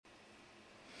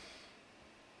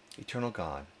Eternal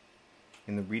God,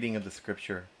 in the reading of the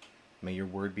Scripture, may your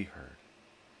word be heard.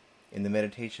 In the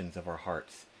meditations of our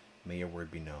hearts, may your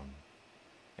word be known.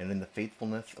 And in the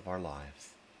faithfulness of our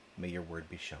lives, may your word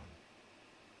be shown.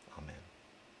 Amen.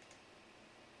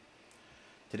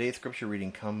 Today's Scripture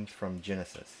reading comes from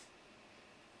Genesis,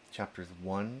 chapters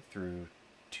 1 through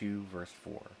 2, verse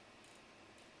 4.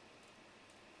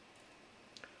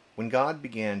 When God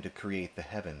began to create the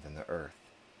heavens and the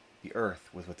earth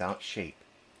was without shape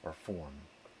or form.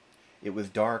 It was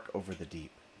dark over the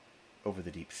deep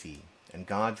sea, and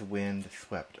God's wind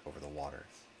swept over the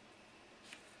waters.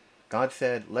 God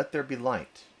said, "Let there be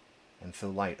light," and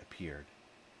so light appeared.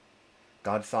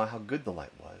 God saw how good the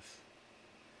light was.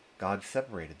 God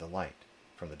separated the light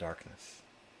from the darkness.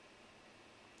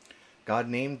 God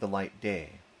named the light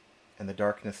day, and the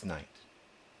darkness night.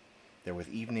 There was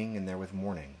evening and there was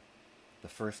morning, the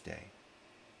first day.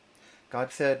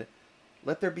 God said,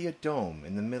 "Let there be a dome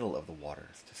in the middle of the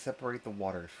waters to separate the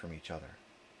waters from each other."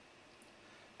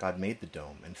 God made the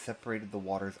dome and separated the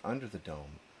waters under the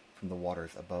dome from the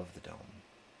waters above the dome.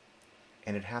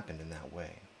 And it happened in that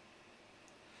way.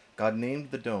 God named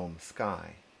the dome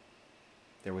Sky.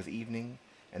 There was evening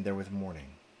and there was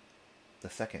morning, the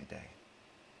second day.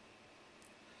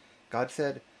 God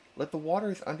said, "Let the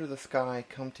waters under the sky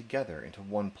come together into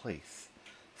one place,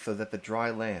 so that the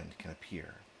dry land can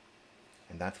appear."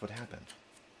 And that's what happened.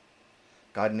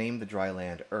 God named the dry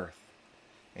land Earth,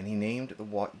 and he named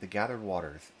the gathered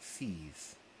waters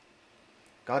seas.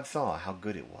 God saw how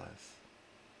good it was.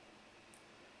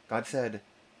 God said,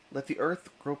 "Let the earth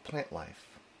grow plant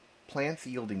life, plants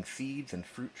yielding seeds and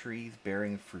fruit trees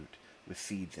bearing fruit with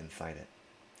seeds inside it,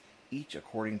 each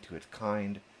according to its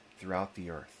kind throughout the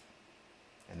earth."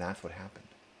 And that's what happened.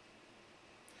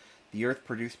 The earth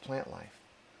produced plant life,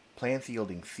 plants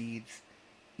yielding seeds,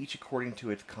 each according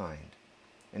to its kind,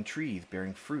 and trees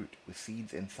bearing fruit with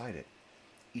seeds inside it,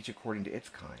 each according to its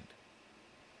kind.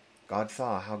 God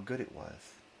saw how good it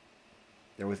was.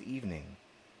 There was evening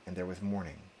and there was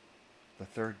morning, the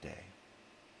third day.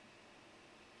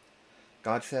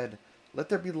 God said, "Let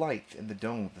there be lights in the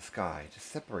dome of the sky to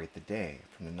separate the day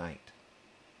from the night.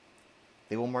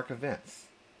 They will mark events,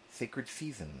 sacred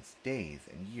seasons, days,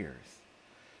 and years.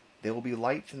 There will be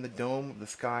lights in the dome of the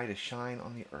sky to shine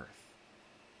on the earth."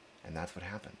 And that's what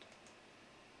happened.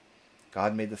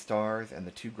 God made the stars and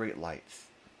the two great lights,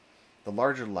 the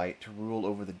larger light to rule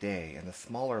over the day and the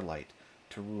smaller light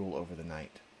to rule over the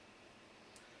night.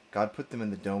 God put them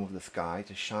in the dome of the sky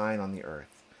to shine on the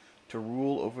earth, to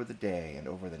rule over the day and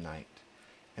over the night,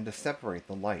 and to separate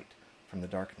the light from the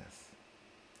darkness.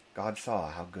 God saw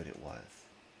how good it was.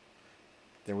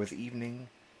 There was evening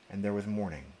and there was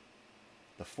morning,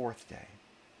 the fourth day.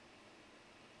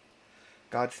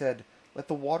 God said, "Let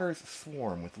the waters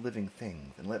swarm with living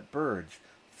things, and let birds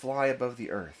fly above the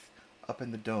earth, up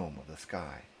in the dome of the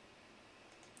sky."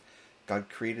 God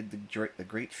created the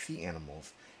great sea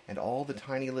animals and all the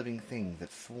tiny living things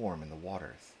that swarm in the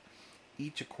waters,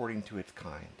 each according to its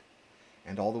kind,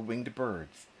 and all the winged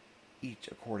birds, each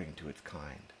according to its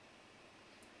kind.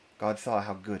 God saw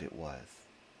how good it was.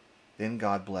 Then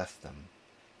God blessed them.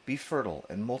 "Be fertile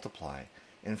and multiply,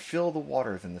 and fill the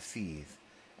waters and the seas,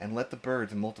 and let the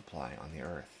birds multiply on the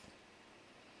earth."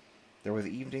 There was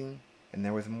evening and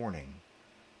there was morning,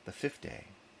 the fifth day.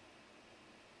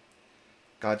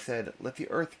 God said, "Let the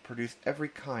earth produce every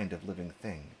kind of living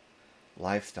thing,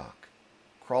 livestock,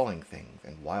 crawling things,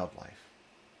 and wildlife."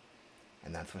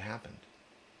 And that's what happened.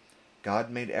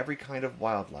 God made every kind of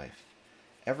wildlife,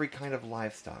 every kind of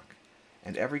livestock,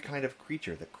 and every kind of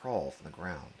creature that crawls on the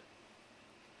ground.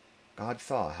 God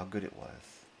saw how good it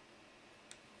was.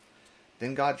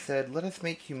 Then God said, "Let us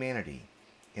make humanity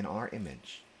in our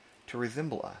image, to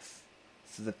resemble us,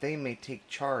 so that they may take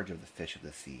charge of the fish of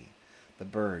the sea, the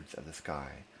birds of the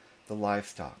sky, the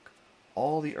livestock,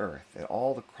 all the earth, and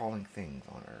all the crawling things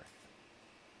on earth."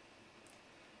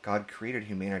 God created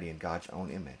humanity in God's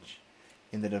own image.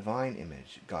 In the divine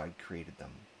image, God created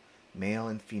them. Male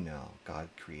and female, God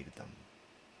created them.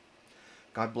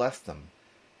 God blessed them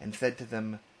and said to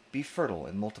them, "Be fertile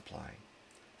and multiply.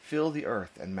 Fill the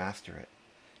earth and master it.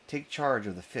 Take charge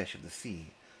of the fish of the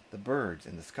sea, the birds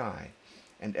in the sky,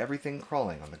 and everything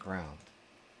crawling on the ground."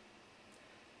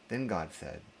 Then God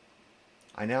said,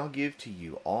 "I now give to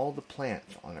you all the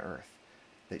plants on earth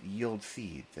that yield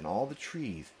seeds, and all the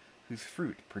trees whose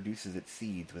fruit produces its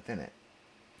seeds within it.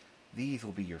 These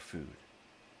will be your food.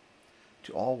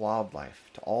 To all wildlife,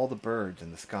 to all the birds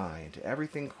in the sky, and to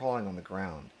everything crawling on the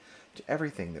ground, to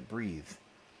everything that breathes,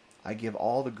 I give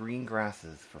all the green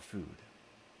grasses for food."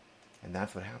 And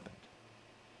that's what happened.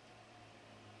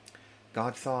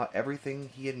 God saw everything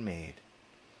he had made,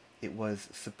 It was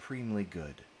supremely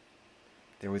good.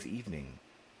 There was evening,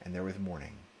 and there was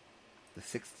morning, the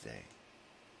sixth day.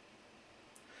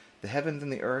 The heavens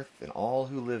and the earth and all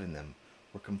who live in them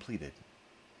were completed.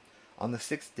 On the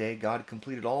sixth day God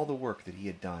completed all the work that he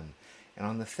had done, and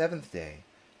on the seventh day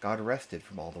God rested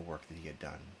from all the work that he had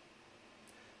done.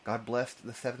 God blessed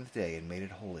the seventh day and made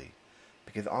it holy,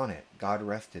 because on it God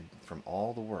rested from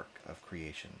all the work of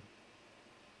creation.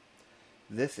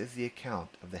 This is the account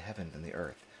of the heavens and the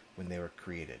earth when they were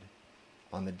created,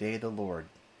 on the day the Lord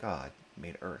God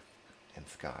made earth and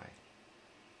sky.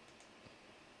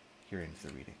 Here ends the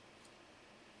reading.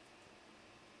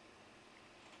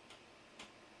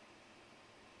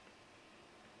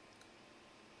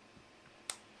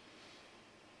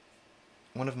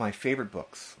 One of my favorite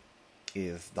books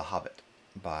is The Hobbit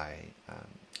by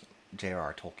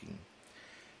J.R.R. Tolkien,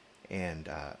 and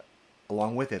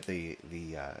along with it,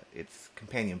 its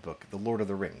companion book, The Lord of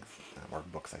the Rings, or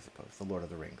books, I suppose, The Lord of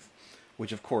the Rings,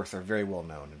 which of course are very well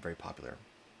known and very popular.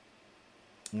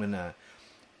 When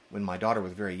my daughter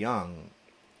was very young,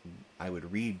 I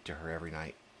would read to her every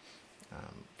night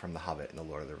from The Hobbit and The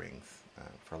Lord of the Rings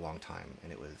for a long time,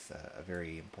 and it was a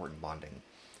very important bonding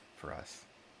for us.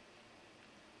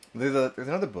 There's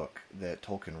another book that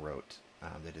Tolkien wrote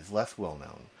that is less well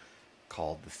known,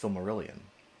 called The Silmarillion.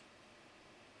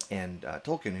 And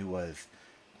Tolkien, who was,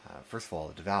 first of all,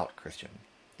 a devout Christian,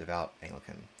 devout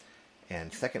Anglican,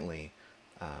 and secondly,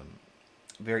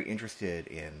 very interested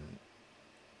in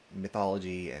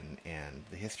mythology and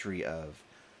the history of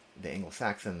the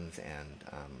Anglo-Saxons and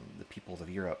the peoples of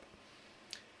Europe,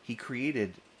 he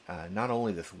created not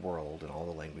only this world and all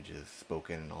the languages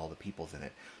spoken and all the peoples in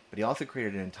it, but he also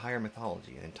created an entire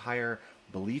mythology, an entire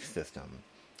belief system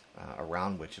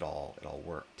around which it all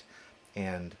worked.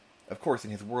 And of course,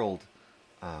 in his world,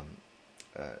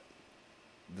 the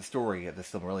story of the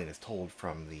Silmarillion is told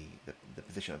from the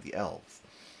position of the elves,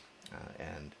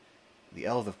 and the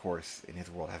elves, of course, in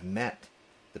his world have met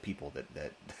the people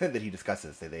that that he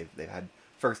discusses. They've had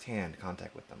first-hand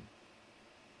contact with them.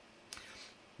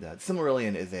 The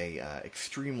Silmarillion is a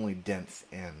extremely dense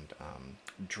and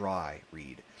dry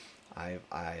read. I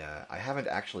haven't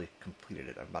actually completed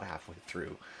it. I'm about halfway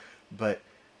through, but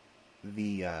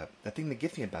the thing that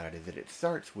gets me about it is that it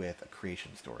starts with a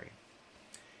creation story,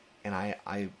 and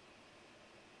I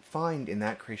find in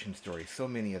that creation story so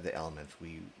many of the elements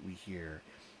we hear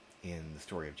in the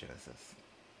story of Genesis.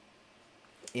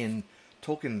 In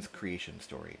Tolkien's creation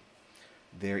story,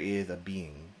 there is a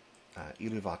being,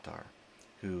 Ilúvatar,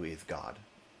 who is God.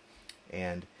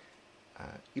 And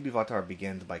Ilúvatar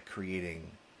begins by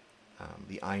creating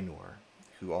the Ainur,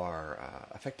 who are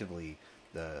effectively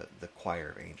the choir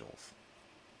of angels.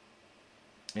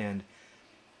 And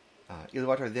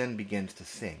Ilúvatar then begins to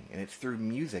sing, and it's through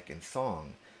music and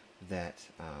song that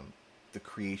the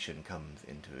creation comes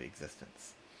into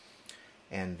existence.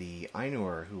 And the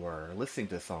Ainur who are listening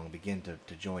to the song begin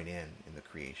to join in the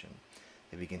creation.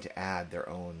 They begin to add their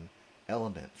own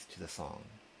elements to the song,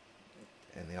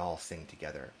 and they all sing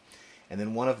together. And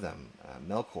then one of them,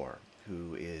 Melkor,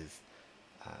 who is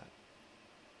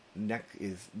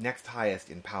next highest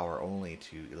in power only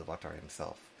to Ilúvatar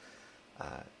himself,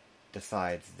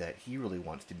 decides that he really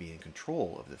wants to be in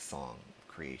control of this song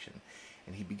of creation,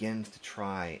 and he begins to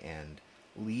try and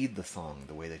lead the song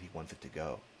the way that he wants it to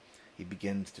go. He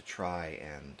begins to try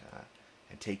and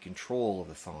take control of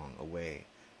the song away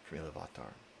from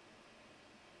Ilúvatar.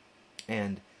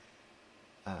 And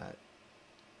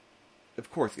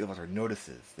of course, Ilúvatar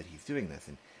notices that he's doing this,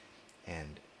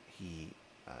 and he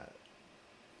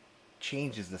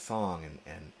changes the song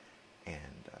and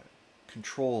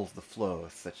controls the flow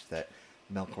such that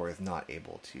Melkor is not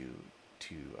able to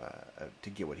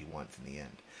get what he wants in the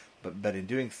end. But in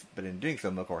doing so,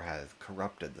 Melkor has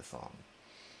corrupted the song.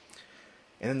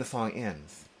 And then the song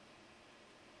ends,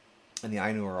 and the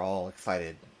Ainu are all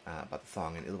excited about the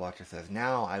song. And Ilúvatar says,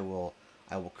 "Now I will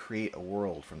create a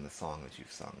world from the song that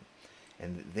you've sung."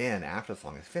 And then, after the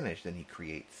song is finished, then he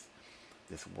creates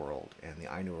this world, and the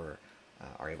Ainur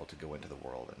are able to go into the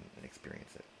world and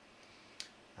experience it.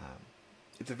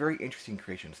 It's a very interesting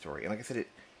creation story, and like I said,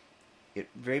 it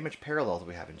very much parallels what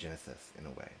we have in Genesis in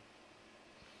a way.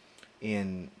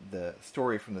 In the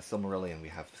story from the Silmarillion, we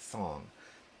have song.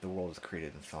 The world is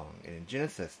created in song. And in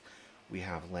Genesis, we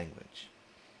have language.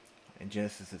 In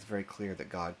Genesis, it's very clear that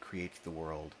God creates the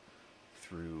world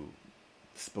through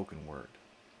spoken word.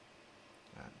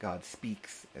 God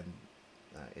speaks, and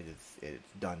it's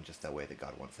done just that way that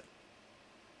God wants it.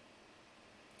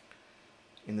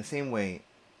 In the same way,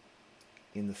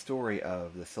 in the story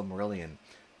of the Silmarillion,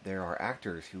 there are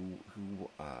actors who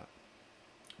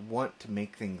want to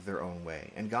make things their own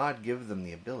way. And God gives them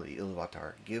the ability,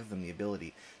 Iluvatar gives them the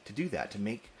ability to do that, to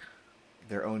make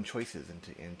their own choices and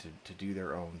to do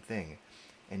their own thing.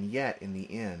 And yet, in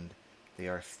the end, they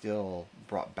are still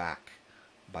brought back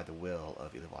by the will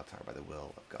of Iluvatar, by the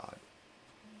will of God.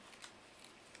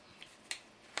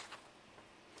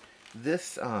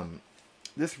 This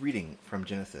reading from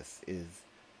Genesis is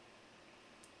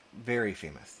very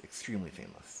famous, extremely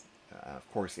famous. Of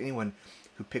course, anyone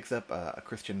who picks up a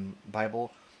Christian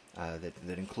Bible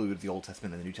that includes the Old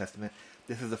Testament and the New Testament,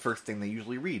 this is the first thing they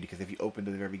usually read, because if you open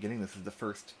to the very beginning, this is the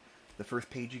first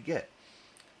page you get.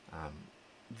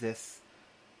 This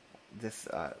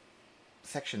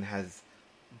section has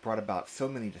brought about so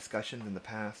many discussions in the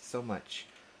past, so much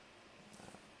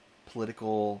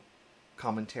political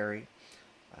commentary,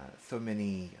 so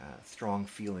many strong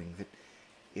feelings.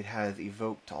 It has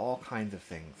evoked all kinds of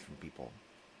things from people.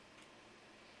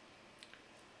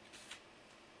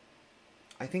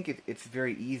 I think it's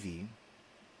very easy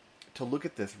to look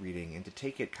at this reading and to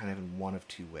take it kind of in one of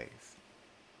two ways.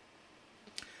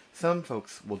 Some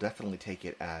folks will definitely take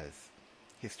it as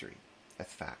history, as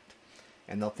fact.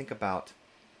 And they'll think about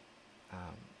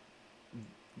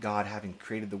God having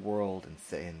created the world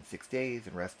in 6 days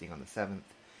and resting on the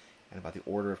seventh, and about the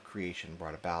order of creation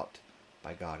brought about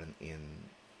by God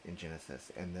in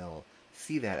Genesis. And they'll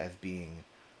see that as being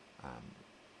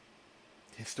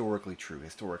historically true,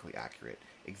 historically accurate,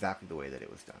 exactly the way that it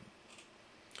was done.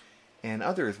 And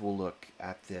others will look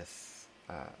at this,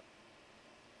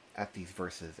 at these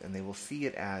verses, and they will see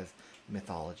it as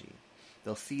mythology.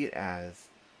 They'll see it as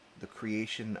the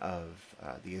creation of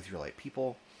the Israelite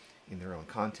people in their own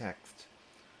context,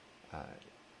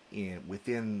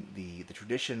 within the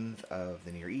traditions of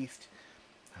the Near East,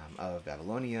 of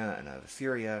Babylonia and of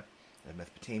Assyria, and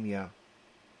Mesopotamia,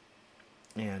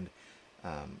 and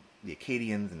the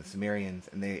Akkadians and the Sumerians,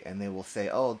 and they will say,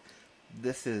 oh,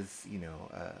 this is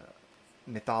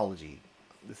mythology.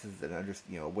 This is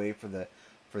a way for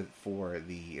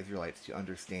the Israelites to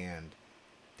understand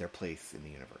their place in the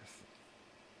universe.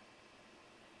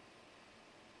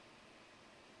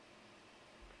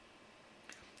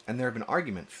 And there have been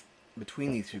arguments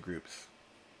between these two groups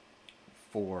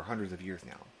for hundreds of years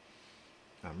now.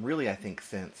 Really, I think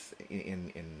since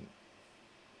in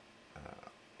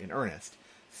earnest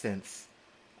since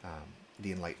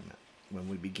the Enlightenment, when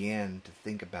we began to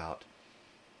think about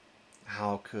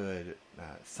how could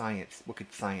what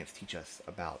could science teach us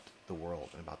about the world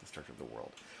and about the structure of the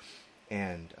world.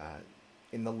 And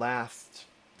in the last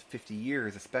 50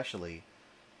 years especially,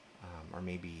 or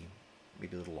maybe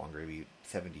a little longer, maybe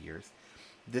 70 years,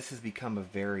 this has become a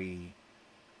very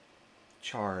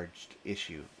charged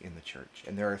issue in the church.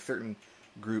 And there are certain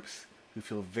groups who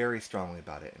feel very strongly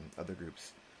about it, and other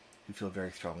groups who feel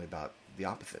very strongly about the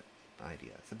opposite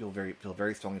idea. Some people feel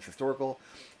very strongly it's historical.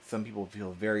 Some people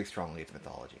feel very strongly it's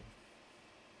mythology.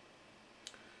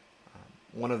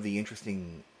 One of the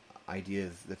interesting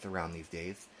ideas that's around these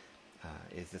days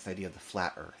is this idea of the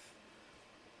flat Earth.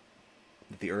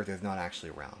 That the Earth is not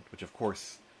actually round, which of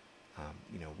course,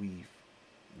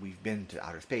 we've been to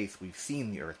outer space. We've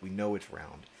seen the Earth. We know it's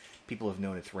round. People have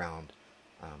known it's round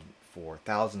for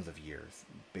thousands of years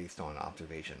based on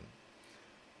observation.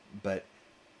 But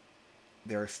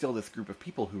there are still this group of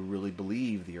people who really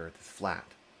believe the Earth is flat.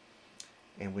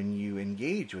 And when you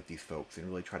engage with these folks and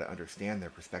really try to understand their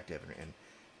perspective, and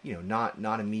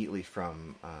not immediately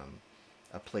from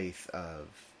a place of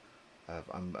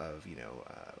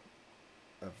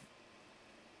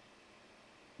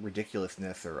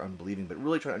ridiculousness or unbelieving, but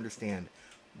really try to understand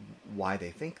why they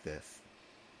think this,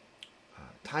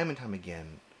 time and time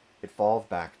again, it falls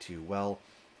back to, well,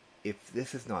 if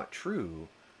this is not true,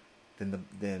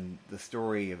 then the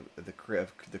story of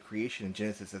the creation in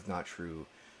Genesis is not true.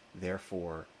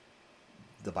 Therefore,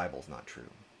 the Bible's not true.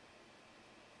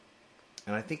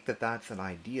 And I think that that's an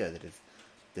idea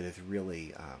that is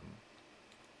really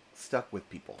stuck with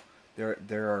people.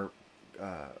 There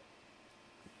are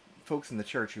folks in the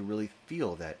church who really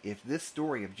feel that if this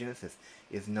story of Genesis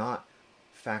is not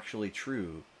factually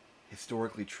true,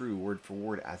 historically true, word for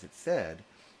word as it said,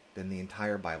 then the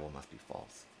entire Bible must be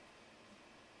false.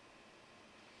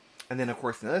 And then, of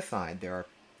course, on the other side, there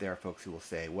are folks who will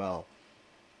say, well,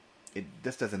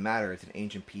 this doesn't matter. It's an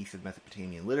ancient piece of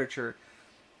Mesopotamian literature.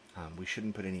 We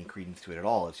shouldn't put any credence to it at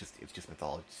all. It's just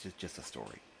mythology. It's just a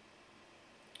story.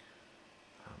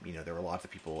 There are lots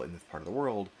of people in this part of the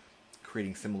world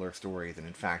creating similar stories, and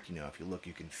in fact, if you look,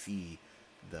 you can see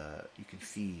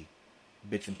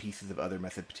bits and pieces of other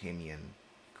Mesopotamian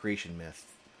creation myths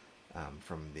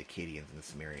from the Akkadians and the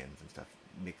Sumerians and stuff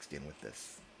mixed in with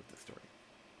this story.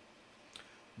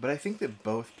 But I think that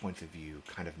both points of view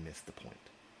kind of miss the point.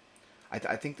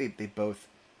 I think they both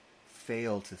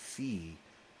fail to see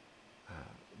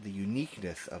the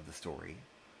uniqueness of the story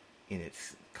in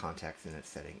its context, in its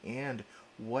setting, and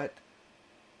what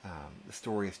the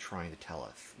story is trying to tell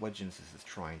us, what Genesis is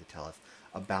trying to tell us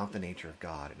about the nature of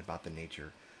God and about the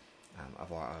nature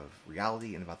of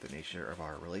reality and about the nature of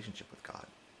our relationship with God.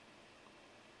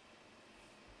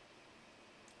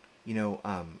 You know,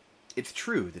 it's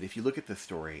true that if you look at this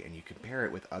story and you compare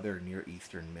it with other Near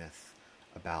Eastern myths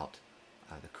about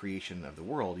the creation of the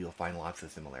world, you'll find lots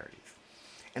of similarities.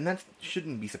 And that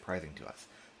shouldn't be surprising to us.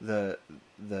 The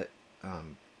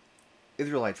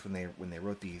Israelites, when they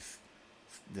wrote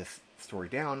this story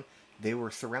down, they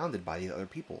were surrounded by these other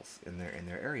peoples in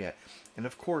their area, and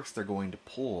of course they're going to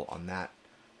pull on that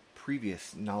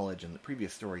previous knowledge and the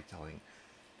previous storytelling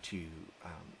to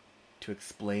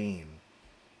explain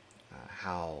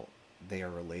how they are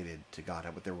related to God,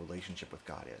 what their relationship with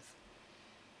God is.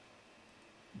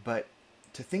 But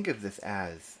to think of this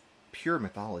as pure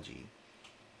mythology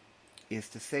is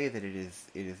to say that it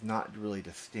is not really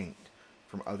distinct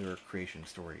from other creation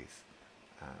stories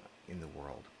in the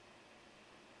world.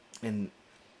 And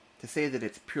to say that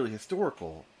it's purely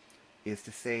historical is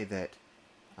to say that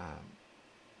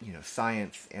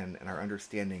science and our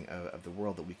understanding of the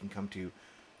world that we can come to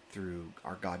through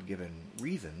our God-given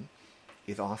reason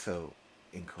is also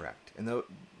incorrect. And though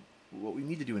what we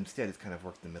need to do instead is kind of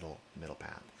work the middle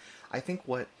path. I think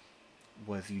what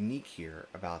was unique here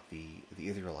about the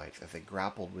Israelites as they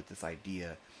grappled with this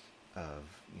idea of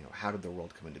how did the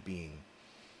world come into being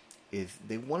is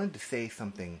they wanted to say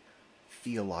something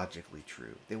theologically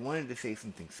true. They wanted to say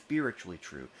something spiritually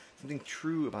true, something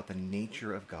true about the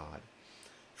nature of God,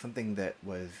 something that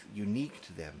was unique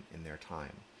to them in their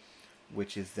time,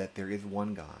 which is that there is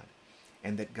one God,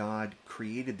 and that God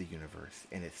created the universe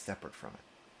and is separate from it.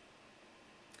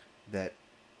 That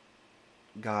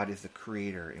God is the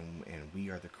creator and we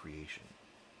are the creation.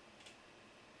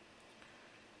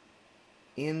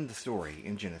 In the story,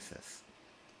 in Genesis,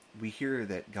 we hear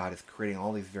that God is creating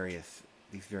all these various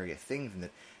things, and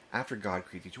that after God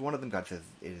creates each one of them, God says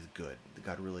it is good. That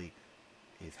God really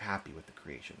is happy with the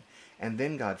creation. And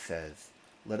then God says,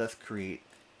 let us create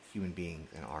human beings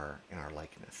in our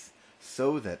likeness,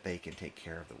 so that they can take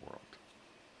care of the world.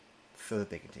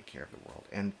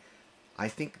 And I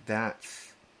think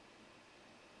that's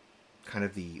kind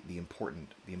of the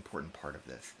important part of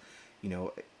this.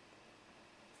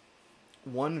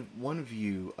 One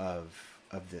view of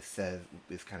this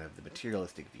is kind of the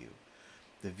materialistic view,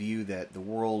 the view that the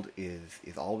world is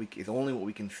only what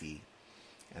we can see,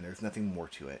 and there's nothing more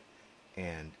to it,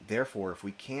 and therefore if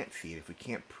we can't see it, if we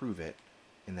can't prove it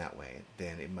in that way,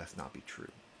 then it must not be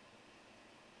true.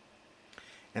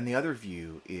 And the other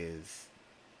view is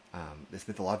this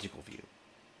mythological view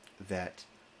that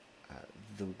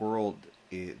the world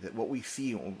that what we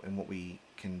see and what we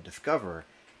can discover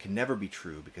can never be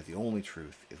true, because the only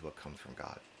truth is what comes from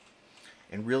God.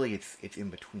 And really it's in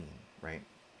between, right?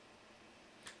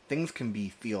 Things can be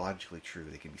theologically true,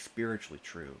 they can be spiritually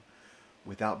true,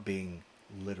 without being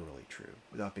literally true,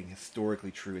 without being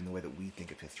historically true in the way that we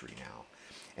think of history now.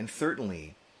 And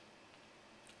certainly,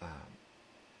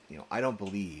 I don't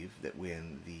believe that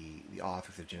when the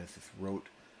authors of Genesis wrote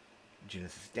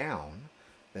Genesis down,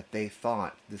 that they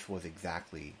thought this was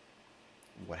exactly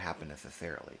what happened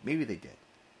necessarily. Maybe they did.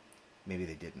 Maybe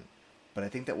they didn't. But I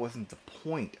think that wasn't the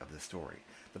point of the story.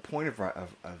 The point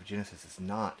of Genesis is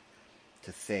not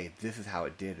to say this is how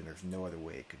it did and there's no other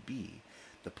way it could be.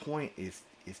 The point is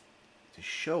to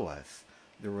show us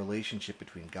the relationship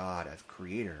between God as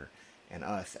creator and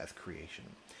us as creation.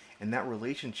 And that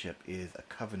relationship is a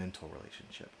covenantal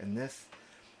relationship. And this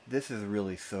is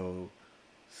really so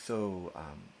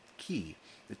key.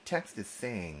 The text is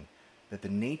saying that the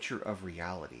nature of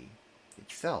reality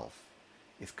itself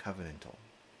is covenantal.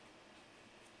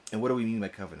 And what do we mean by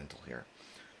covenantal here?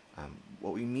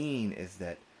 What we mean is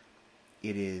that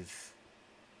it is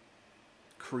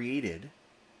created,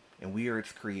 and we are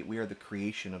the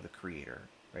creation of the Creator,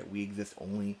 right? We exist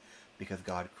only because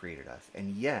God created us,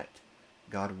 and yet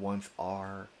God wants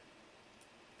our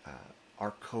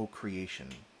co-creation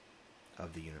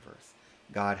of the universe.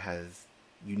 God has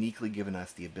uniquely given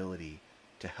us the ability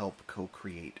to help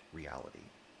co-create reality.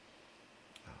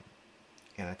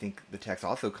 And I think the text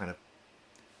also kind of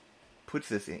puts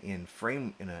this in a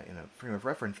frame of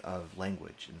reference of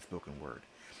language and spoken word.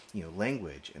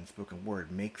 Language and spoken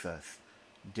word makes us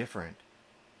different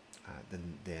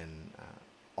than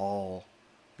all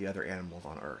the other animals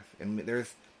on Earth. And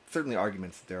there's certainly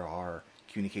arguments that there are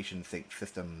communication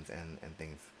systems and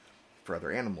things for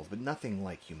other animals, but nothing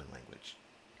like human language.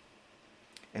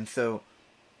 And so,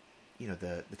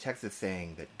 the text is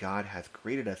saying that God has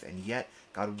created us, and yet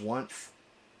God wants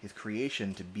his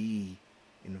creation to be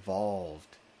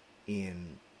involved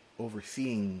in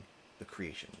overseeing the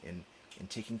creation, in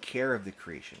taking care of the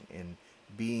creation, in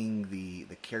being the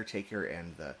caretaker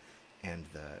and the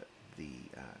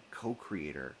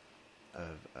co-creator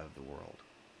of the world.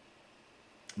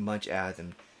 Much as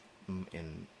in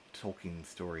Tolkien's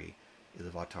story,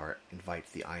 Iluvatar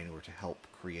invites the Ainur to help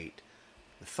create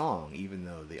the song, even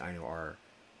though the Ainur are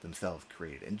themselves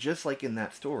created. And just like in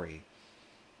that story,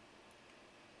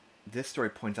 this story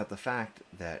points out the fact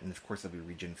that, and of course as we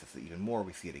read Genesis even more,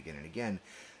 we see it again and again,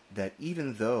 that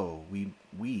even though we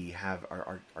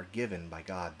are given by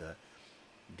God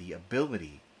the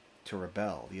ability to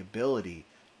rebel, the ability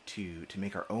to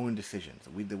make our own decisions,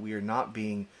 that we are not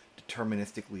being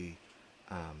deterministically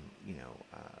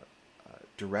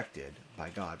directed by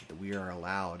God, but that we are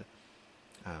allowed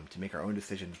to make our own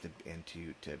decisions and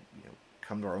to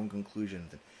come to our own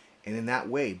conclusions, and in that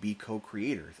way be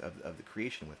co-creators of the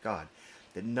creation with God,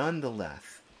 that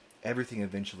nonetheless everything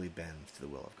eventually bends to the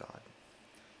will of God.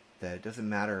 That it doesn't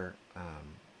matter,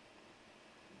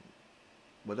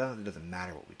 it doesn't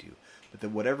matter what we do, but that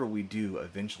whatever we do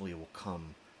eventually will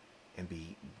come and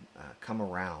be come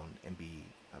around and be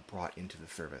brought into the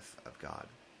service of God.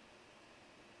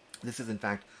 This is in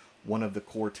fact one of the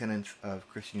core tenets of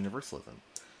Christian Universalism,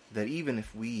 that even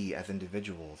if we as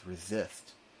individuals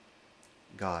resist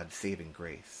God's saving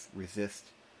grace,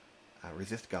 resist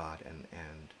God and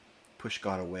push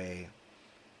God away,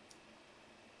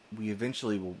 we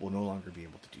eventually will no longer be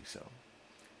able to do so,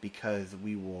 because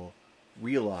we will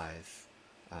realize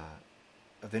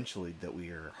eventually that we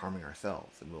are harming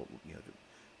ourselves, and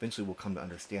eventually we'll come to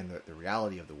understand the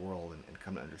reality of the world, and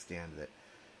come to understand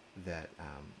that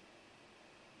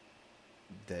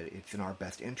it's in our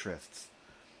best interests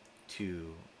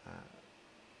to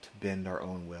bend our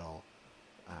own will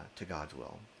to God's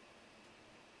will,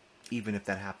 even if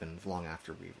that happens long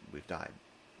after we've died.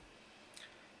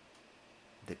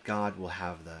 That God will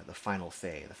have the final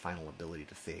say, the final ability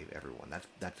to save everyone.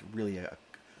 That's really a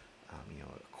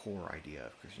core idea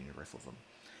of Christian Universalism,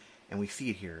 and we see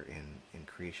it here in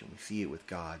creation. We see it with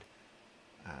God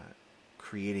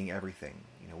creating everything.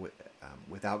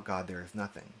 Without God, there is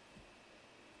nothing.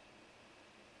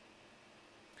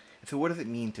 And so, what does it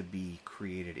mean to be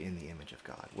created in the image of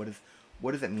God? What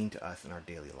does that mean to us in our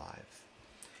daily lives?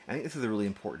 I think this is a really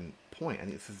important point. I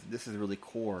think this is really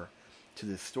core to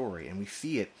this story, and we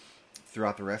see it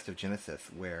throughout the rest of Genesis,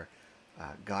 where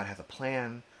God has a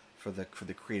plan for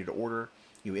the created order.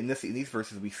 In these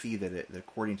verses, we see that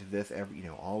according to this,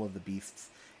 all of the beasts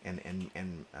and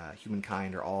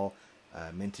humankind are all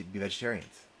meant to be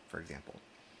vegetarians, for example.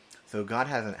 So God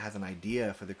has an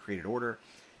idea for the created order,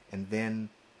 and then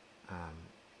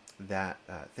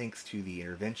thanks to the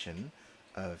intervention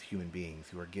of human beings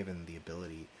who are given the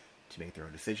ability to make their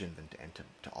own decisions and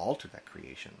to alter that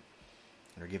creation,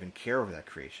 and are given care over that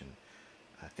creation,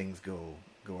 things go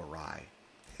awry.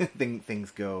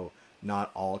 things go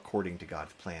not all according to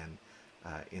God's plan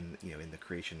in the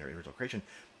creation or original creation,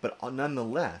 but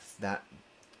nonetheless that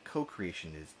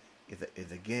co-creation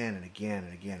is again and again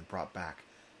and again brought back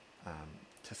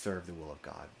to serve the will of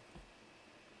God.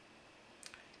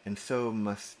 And so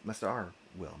must our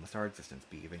existence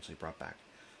be eventually brought back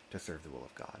to serve the will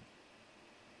of God.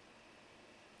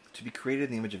 To be created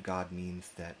in the image of God means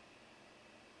that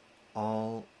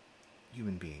all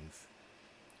human beings,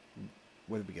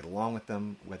 whether we get along with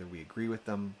them, whether we agree with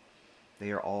them,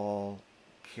 they are all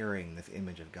carrying this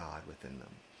image of God within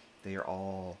them. They are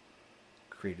all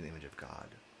created in the image of God.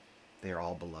 They are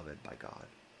all beloved by God.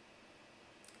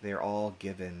 They are all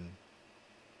given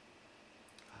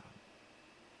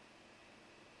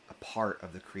a part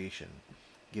of the creation,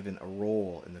 given a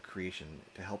role in the creation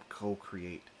to help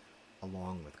co-create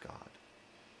along with God.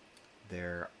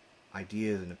 Their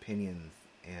ideas and opinions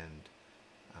and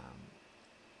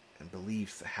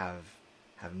beliefs have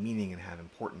meaning and have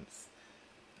importance.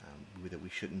 That we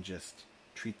shouldn't just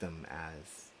treat them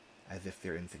as if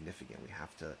they're insignificant. We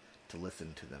have to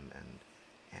listen to them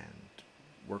and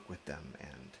work with them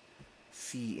and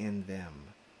see in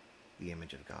them the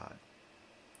image of God.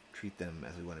 Treat them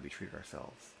as we want to be treated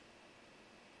ourselves.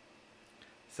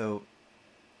 So,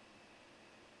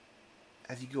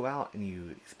 as you go out and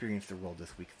you experience the world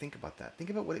this week, think about that. Think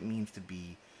about what it means to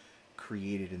be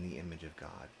created in the image of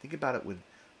God. Think about it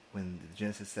when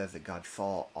Genesis says that God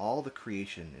saw all the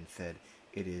creation and said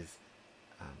it is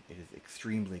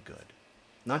extremely good.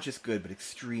 Not just good, but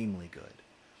extremely good.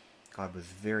 God was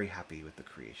very happy with the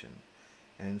creation.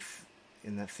 And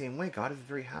in that same way, God is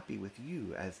very happy with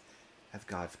you as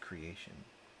God's creation.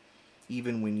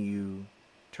 even when you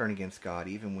turn against God,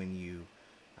 even when you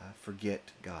forget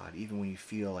God, even when you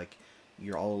feel like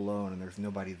you're all alone and there's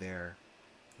nobody there,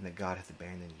 and that God has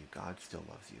abandoned you, God still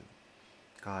loves you.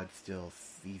 God still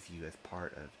sees you as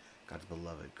part of God's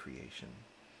beloved creation.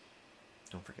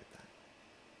 Don't forget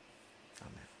that.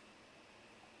 Amen.